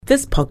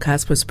This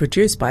podcast was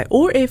produced by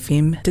OAR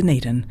FM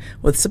Dunedin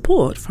with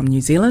support from New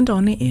Zealand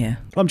On Air.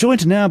 I'm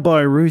joined now by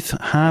Ruth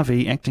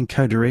Harvey, Acting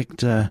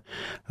Co-Director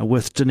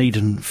with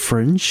Dunedin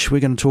Fringe. We're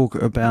going to talk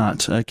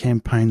about a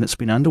campaign that's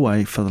been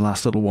underway for the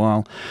last little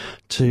while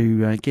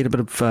to get a bit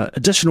of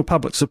additional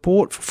public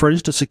support for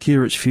Fringe to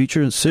secure its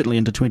future, and certainly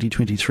into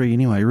 2023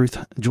 anyway. Ruth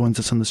joins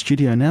us in the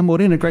studio now.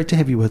 Morena, great to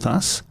have you with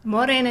us.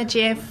 Morena,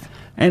 Jeff.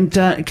 And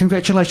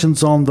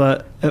congratulations on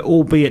the,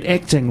 albeit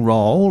acting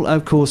role.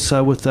 Of course,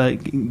 with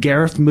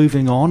Gareth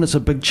moving on, it's a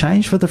big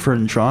change for the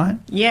Fringe, right?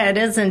 Yeah, it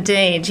is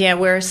indeed. Yeah,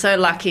 we're so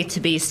lucky to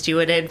be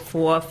stewarded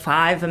for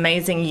 5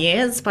 amazing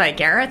years by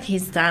Gareth.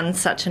 He's done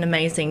such an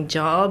amazing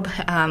job.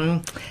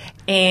 But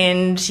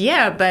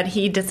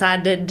he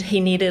decided he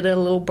needed a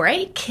little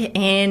break.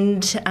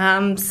 And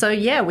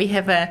we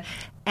have a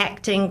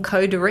acting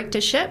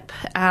co-directorship,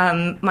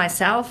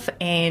 myself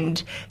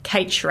and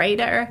Kate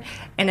Schrader,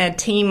 and a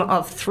team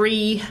of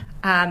 3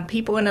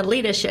 people in a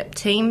leadership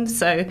team,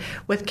 so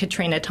with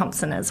Katrina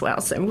Thompson as well.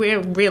 So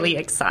we're really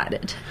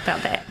excited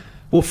about that.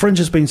 Well, Fringe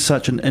has been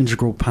such an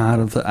integral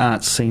part of the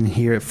arts scene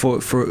here for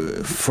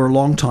a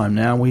long time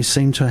now. We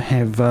seem to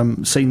have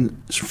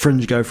seen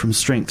Fringe go from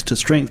strength to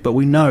strength, but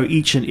we know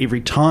each and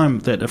every time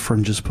that a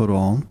Fringe is put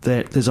on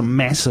that there's a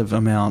massive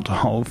amount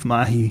of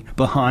mahi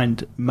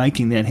behind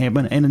making that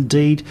happen, and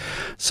indeed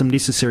some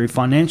necessary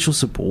financial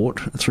support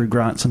through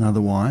grants and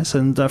otherwise.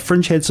 And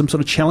Fringe had some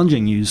sort of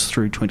challenging years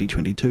through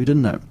 2022,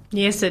 didn't it?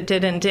 Yes, it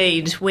did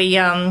indeed. We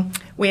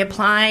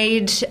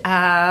applied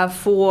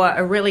for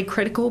a really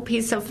critical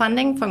piece of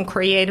funding from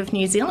Creative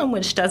New Zealand,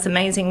 which does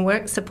amazing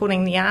work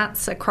supporting the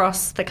arts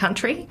across the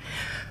country.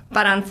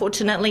 But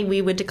unfortunately,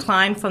 we were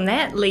declined from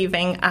that,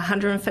 leaving a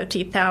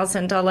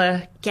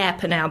 $150,000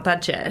 gap in our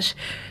budget.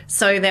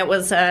 So that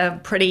was a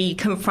pretty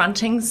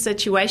confronting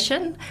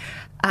situation.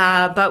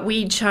 But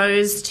we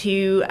chose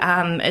to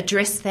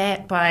address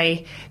that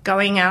by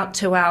going out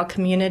to our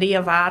community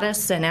of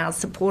artists and our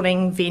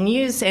supporting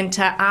venues and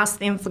to ask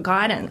them for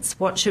guidance.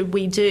 What should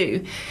we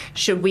do?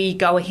 Should we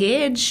go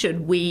ahead?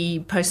 Should we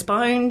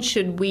postpone?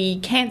 Should we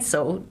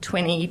cancel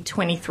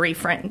 2023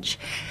 Fringe?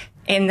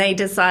 And they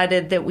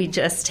decided that we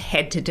just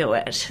had to do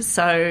it.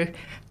 So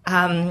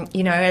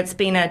it's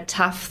been a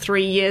tough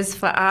 3 years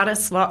for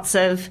artists, lots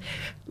of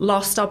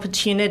lost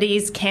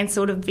opportunities,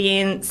 cancelled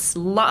events,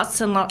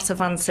 lots and lots of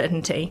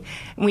uncertainty.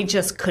 And we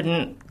just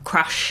couldn't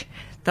crush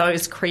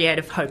those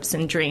creative hopes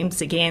and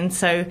dreams again.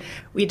 So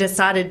we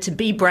decided to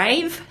be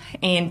brave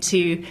and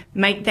to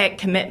make that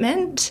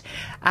commitment.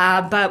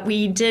 But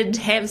we did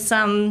have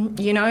some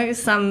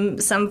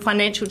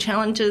financial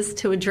challenges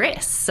to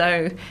address.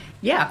 So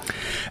yeah.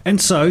 And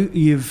so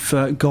you've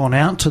gone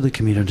out to the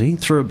community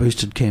through a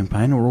boosted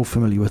campaign. We're all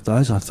familiar with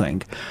those, I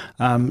think,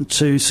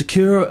 to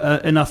secure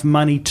enough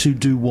money to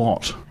do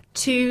what?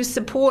 To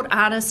support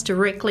artists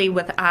directly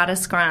with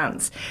artist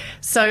grants.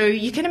 So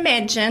you can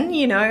imagine,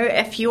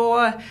 if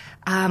you're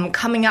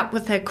coming up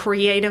with a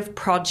creative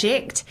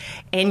project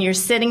and you're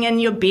sitting in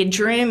your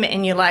bedroom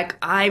and you're like,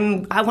 I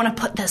want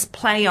to put this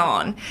play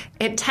on.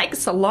 It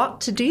takes a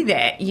lot to do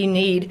that. You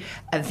need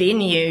a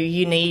venue,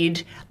 you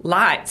need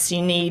lights,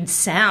 you need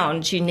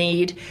sound, you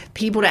need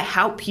people to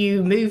help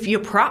you move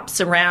your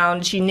props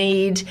around, you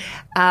need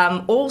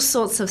all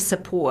sorts of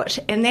support,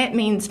 and that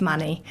means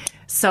money.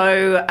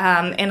 So,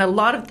 and a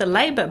lot of the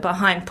labour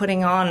behind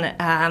putting on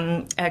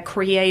a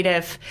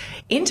creative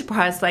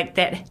enterprise like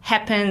that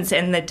happens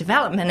in the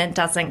development and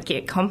doesn't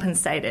get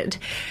compensated.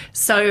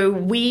 So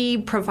we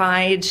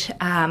provide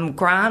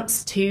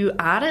grants to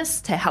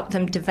artists to help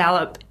them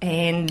develop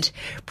and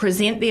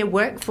present their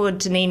work for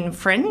Dunedin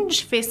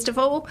Fringe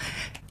Festival.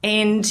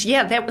 And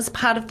yeah, that was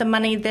part of the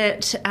money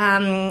that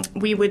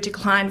we were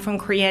declined from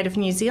Creative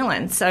New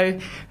Zealand. So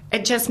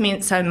it just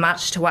meant so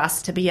much to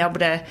us to be able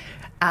to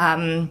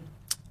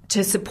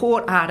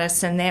support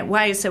artists in that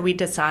way. So we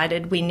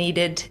decided we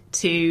needed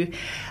to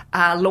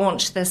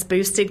launch this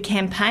boosted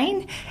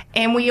campaign.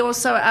 And we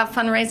also are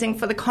fundraising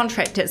for the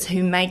contractors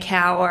who make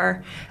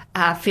our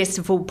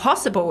festival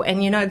possible.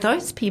 And,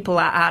 those people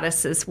are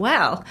artists as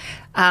well.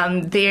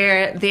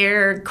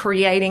 They're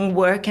creating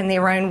work in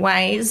their own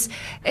ways,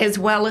 as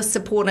well as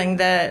supporting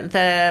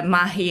the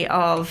mahi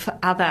of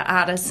other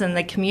artists in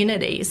the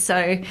community.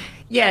 So,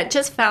 yeah, it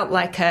just felt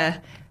like a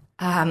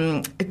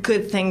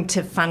good thing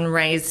to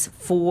fundraise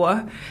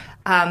for,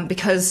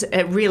 because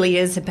it really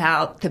is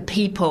about the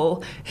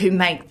people who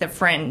make the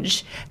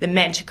Fringe the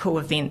magical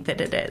event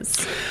that it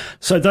is.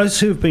 So those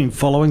who have been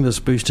following this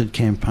boosted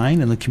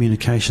campaign and the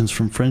communications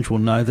from Fringe will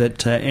know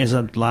that as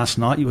of last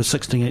night you were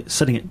sitting at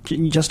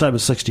just over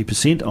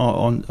 60%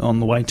 on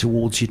the way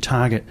towards your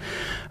target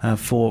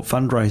for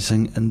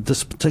fundraising in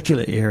this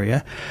particular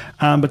area,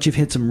 but you've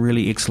had some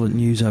really excellent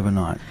news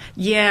overnight.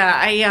 Yeah,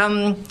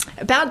 I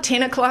about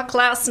 10 o'clock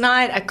last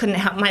night, I couldn't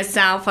help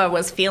myself. I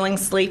was feeling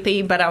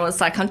sleepy, but I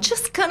was like, I'm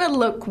just going to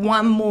look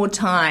one more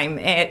time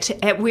at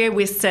where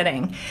we're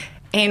sitting.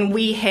 And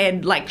we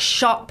had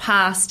shot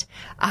past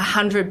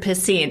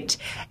 100%.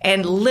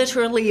 And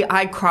literally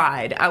I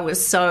cried. I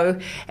was so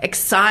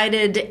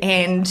excited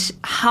and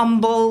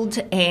humbled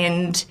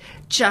and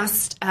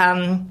just,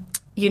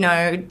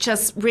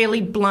 just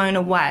really blown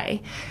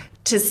away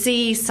to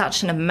see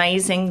such an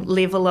amazing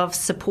level of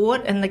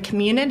support in the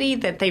community,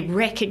 that they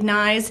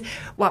recognise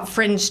what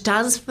Fringe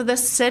does for the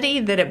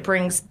city, that it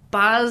brings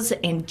buzz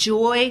and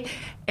joy.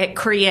 It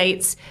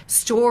creates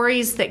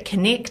stories that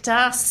connect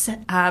us,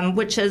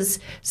 which is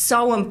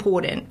so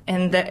important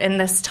in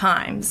this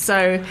time.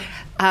 So,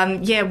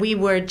 we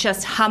were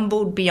just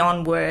humbled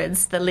beyond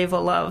words, the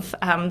level of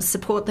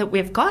support that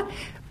we've got.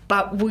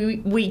 But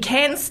we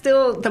can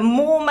still, the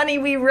more money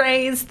we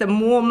raise, the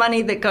more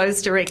money that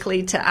goes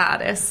directly to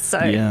artists.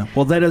 So yeah,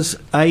 well, that is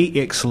A,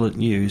 excellent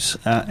news,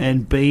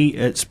 and B,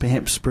 it's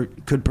perhaps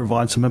could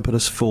provide some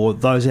impetus for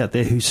those out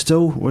there who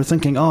still were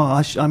thinking,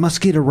 I must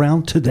get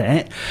around to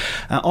that,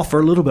 offer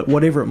a little bit,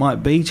 whatever it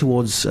might be,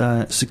 towards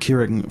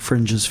securing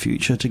Fringe's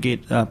future, to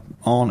get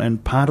on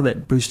and part of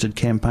that boosted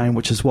campaign,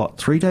 which is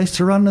 3 days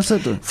to run, is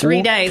it?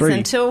 3 days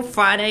until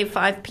Friday,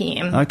 5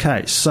 p.m.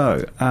 Okay,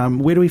 so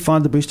where do we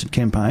find the boosted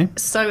campaign?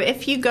 So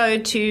if you go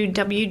to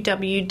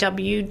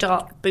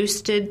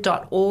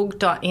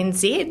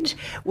www.boosted.org.nz,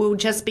 we'll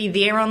just be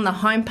there on the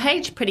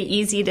homepage, pretty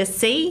easy to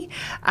see.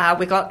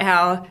 We got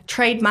our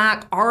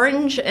trademark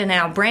orange in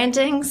our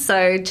branding,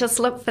 so just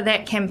look for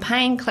that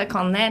campaign, click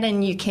on that,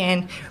 and you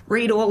can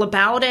read all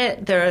about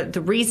it,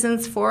 the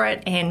reasons for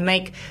it, and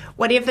make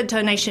whatever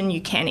donation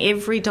you can.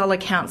 Every dollar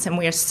counts, and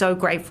we are so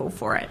grateful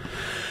for it.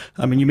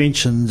 I mean, you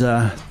mentioned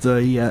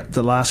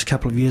the last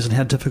couple of years and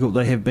how difficult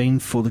they have been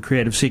for the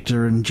creative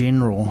sector in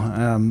general.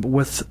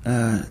 With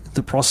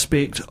the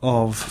prospect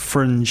of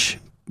Fringe,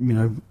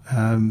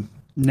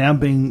 now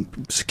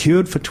being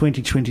secured for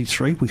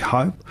 2023, we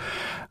hope.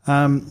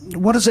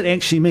 What does it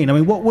actually mean? I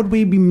mean, what would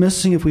we be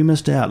missing if we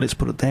missed out? Let's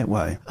put it that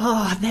way.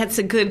 Oh, that's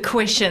a good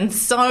question.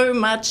 So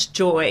much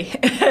joy.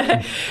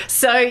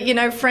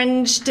 So,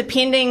 Fringe,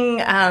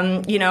 depending,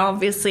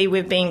 obviously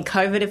we've been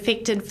COVID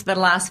affected for the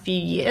last few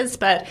years,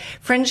 but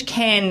Fringe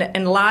can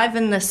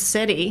enliven the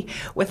city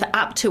with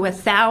up to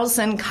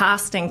 1,000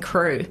 cast and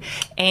crew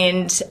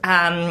and,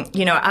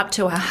 up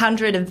to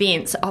 100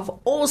 events of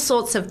all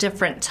sorts of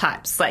different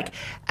types, like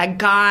a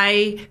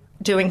guy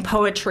doing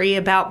poetry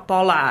about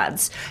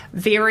bollards,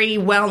 very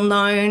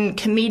well-known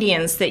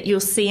comedians that you'll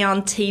see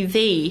on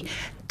TV,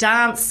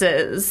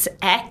 dancers,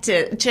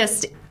 actors,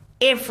 just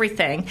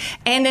everything,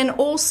 and in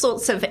all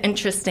sorts of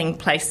interesting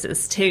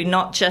places too,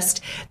 not just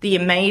the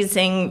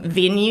amazing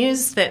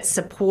venues that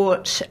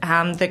support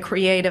the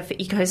creative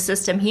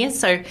ecosystem here.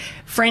 So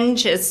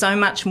Fringe is so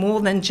much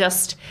more than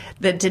just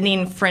the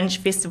Dunedin Fringe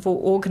Festival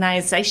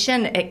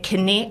organisation. It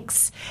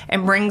connects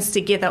and brings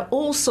together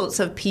all sorts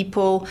of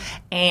people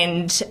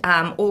and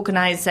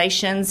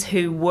organisations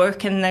who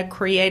work in the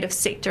creative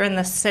sector in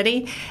the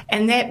city,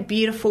 and that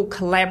beautiful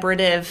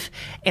collaborative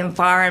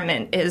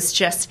environment is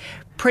just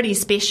pretty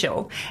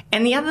special.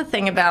 And the other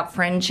thing about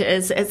Fringe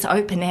is it's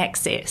open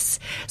access.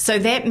 So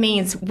that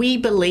means we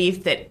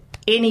believe that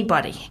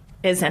anybody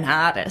is an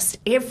artist.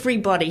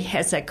 Everybody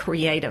has a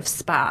creative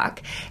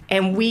spark.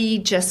 And we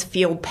just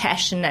feel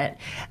passionate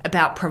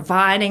about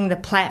providing the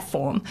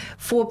platform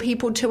for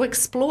people to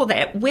explore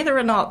that, whether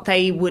or not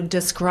they would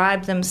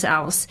describe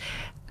themselves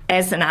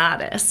as an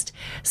artist.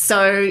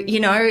 So,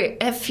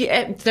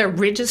 if the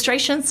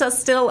registrations are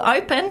still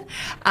open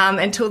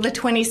until the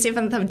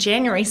 27th of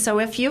January. So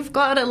if you've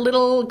got a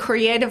little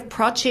creative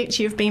project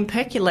you've been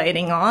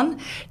percolating on,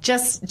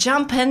 just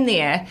jump in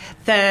there.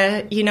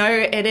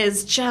 It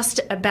is just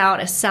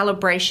about a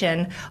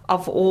celebration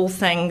of all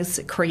things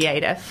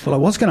creative. Well, I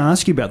was going to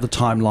ask you about the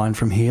timeline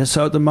from here.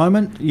 So at the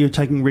moment, you're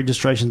taking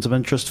registrations of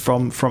interest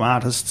from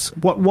artists.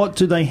 What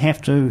do they have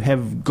to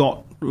have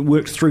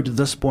worked through to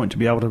this point to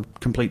be able to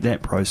complete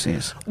that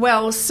process?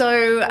 Well,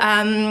 so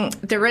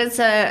there is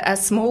a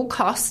small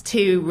cost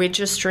to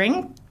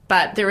registering,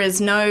 but there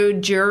is no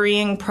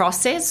jurying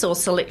process or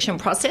selection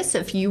process.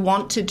 If you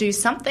want to do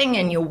something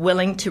and you're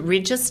willing to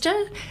register,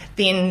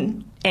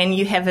 then and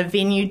you have a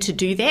venue to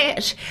do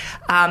that,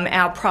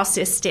 our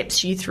process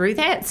steps you through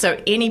that.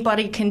 So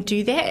anybody can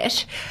do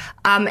that.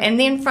 And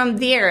then from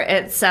there,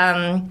 it's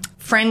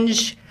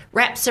Fringe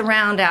wraps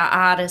around our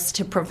artists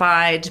to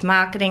provide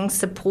marketing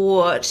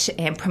support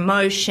and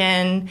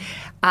promotion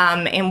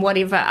and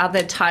whatever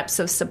other types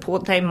of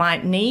support they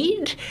might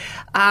need.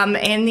 And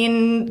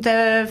then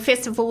the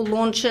festival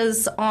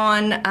launches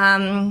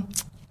on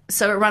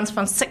so it runs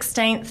from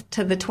 16th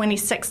to the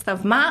 26th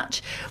of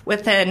March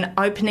with an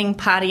opening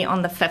party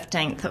on the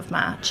 15th of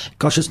March.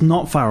 Gosh, it's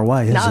not far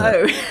away, is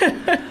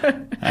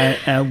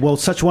it? Well,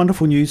 such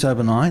wonderful news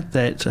overnight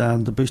that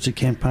the Boosted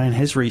campaign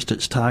has reached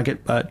its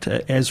target, but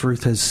as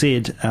Ruth has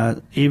said,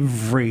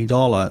 every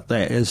dollar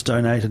that is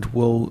donated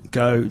will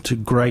go to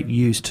great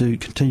use to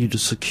continue to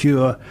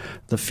secure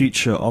the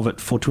future of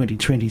it for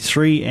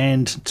 2023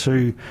 and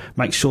to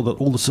make sure that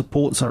all the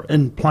supports are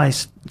in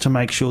place to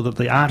make sure that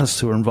the artists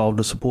who are involved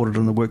are supported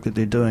in the work that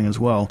they're doing as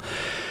well.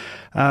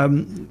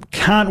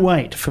 Can't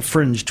wait for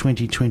Fringe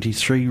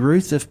 2023.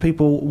 Ruth, if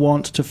people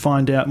want to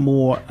find out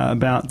more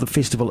about the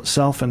festival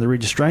itself and the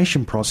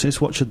registration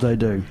process, what should they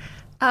do?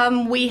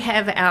 We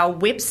have our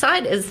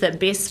website is the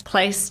best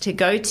place to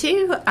go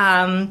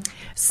to.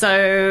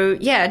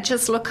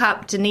 Just look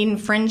up Dunedin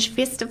Fringe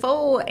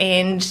Festival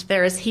and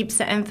there is heaps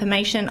of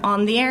information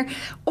on there.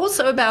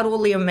 Also about all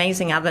the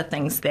amazing other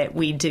things that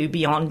we do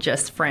beyond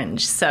just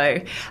Fringe.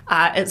 So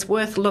it's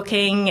worth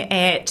looking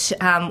at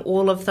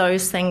all of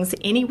those things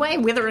anyway,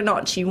 whether or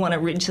not you want to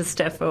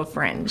register for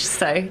Fringe.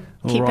 So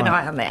keep an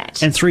eye on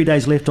that. And 3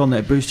 days left on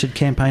that Boosted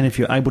campaign. If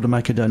you're able to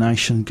make a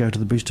donation, go to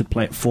the Boosted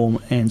platform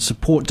and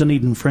support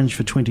Dunedin Fringe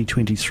for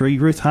 2023.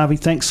 Ruth Harvey,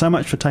 thanks so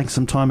much for taking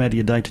some time out of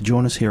your day to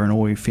join us here on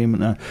OAR FM.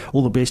 And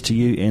all the best to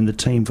you and the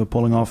team for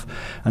pulling off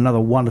another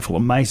wonderful,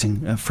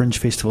 amazing Fringe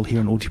Festival here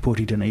in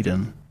Ōtepoti,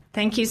 Dunedin.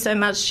 Thank you so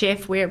much,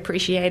 Jeff. We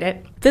appreciate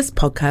it. This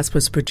podcast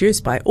was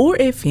produced by OAR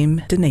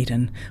FM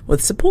Dunedin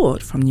with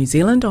support from New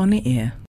Zealand On the Air.